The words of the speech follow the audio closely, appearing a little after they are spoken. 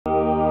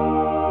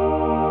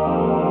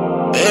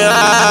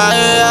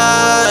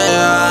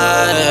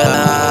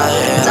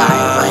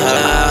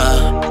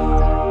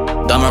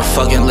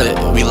fucking lit.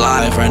 We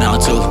live right now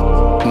too.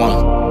 Come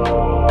on.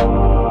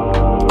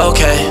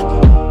 Okay.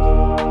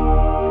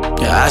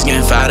 Your ass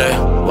getting fatter.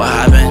 What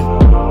happened?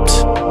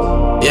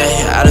 Yeah,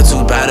 your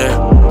attitude better.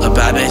 A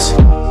bad bitch.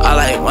 I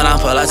like when I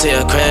pull out to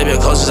your crib, your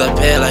clothes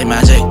appear like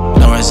magic.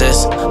 Don't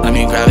resist, let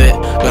me grab it.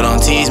 Girl,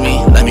 don't tease me,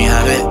 let me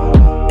have it.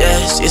 Yeah,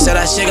 she said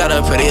that shit got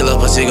a pretty little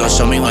pussy, go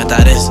show me what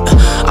that is.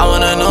 I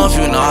wanna know if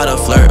you know how to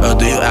flirt, or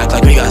do you act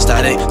like we got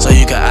static, so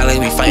you can act like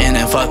we fighting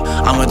and fuck.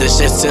 I'm with this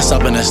shit, sis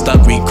up in the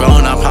stuck. We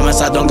grown, I promise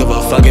I don't give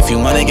a fuck. If you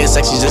wanna get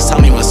sexy, just tell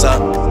me what's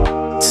up,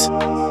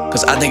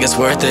 cause I think it's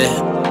worth it.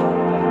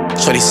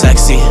 Shorty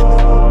sexy,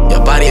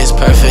 your body is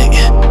perfect.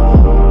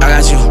 I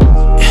got you,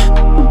 yeah,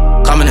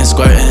 coming and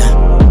squirting.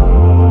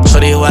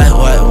 Shorty wet,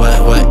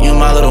 you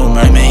my little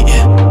mermaid,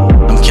 yeah.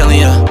 I'm killing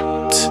ya,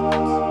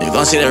 you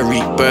gon' see the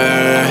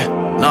reaper.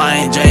 No, I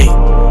ain't Drake,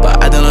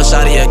 but I done know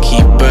shawty a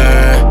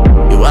keeper.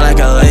 You wet like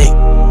a lake,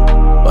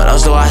 what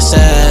else do I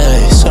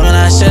say? Swimming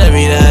that shit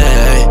every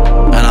day,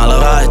 and I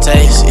love how it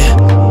tastes, yeah.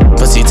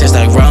 Pussy tastes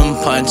like rum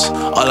punch,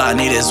 all I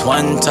need is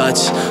one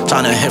touch.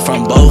 Tryna hit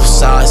from both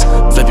sides,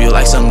 flip you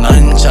like some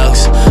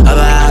nunchucks.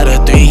 Ever had a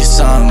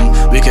threesome,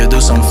 we could do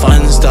some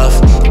fun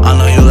stuff. I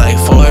know you like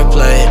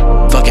foreplay,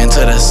 fucking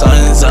till the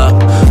sun's up.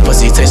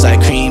 Pussy tastes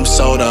like cream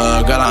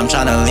soda, girl, I'm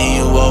tryna lean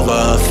you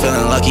over.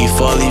 Feeling lucky,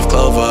 4-leaf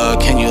clover,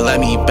 can you let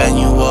me bend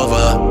you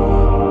over?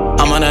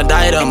 I'm on a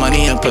diet of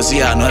money and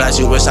pussy, I know that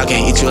you wish I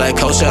can eat you like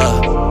kosher,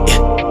 yeah.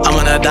 I'm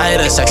on a diet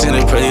of sex and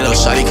a pretty little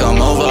shawty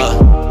come over.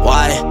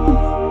 Why?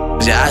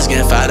 Cause your ass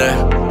getting fatter,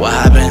 what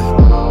happened?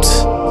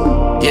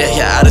 Yeah,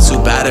 your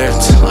attitude better,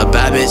 a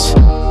bad bitch.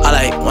 I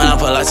like when I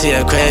pull out to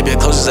your crib, your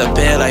clothes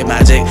appear like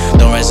magic.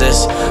 Don't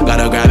resist,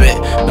 gotta grab it.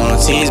 Don't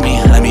tease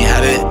me, let me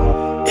have it,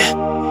 yeah,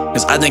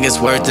 cause I think it's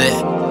worth it.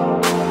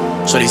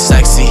 Shorty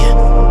sexy,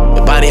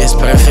 your body is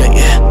perfect,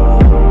 yeah.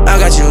 I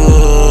got you,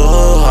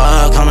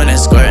 coming and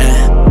squirting.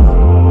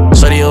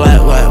 Shorty wet,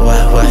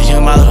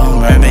 you my little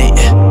mermaid,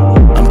 yeah.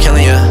 I'm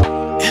killing ya,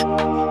 yeah.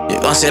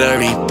 You gon' see the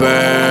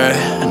reaper.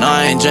 No,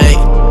 I ain't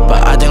Drake, but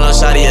I think little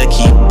shawty a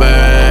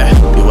keeper.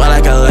 You wet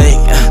like a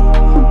lake,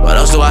 what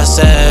else do I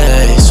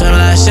say? Swimming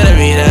that shit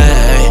every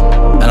day,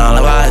 and I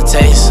love how it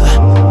tastes.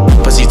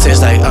 Pussy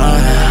tastes like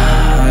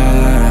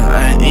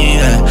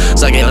yeah.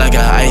 Suck it like a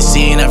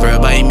icy, never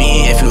bite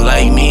me if you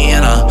like me.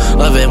 And I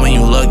love it when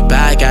you look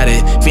back at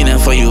it, feeling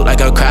for you like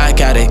a crack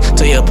addict.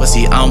 To your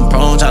pussy I'm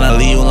prone, tryna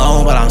leave you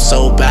alone, but I'm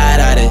so bad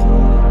at it.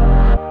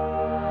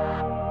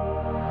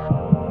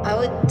 I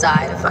would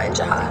die to find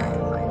Jahi.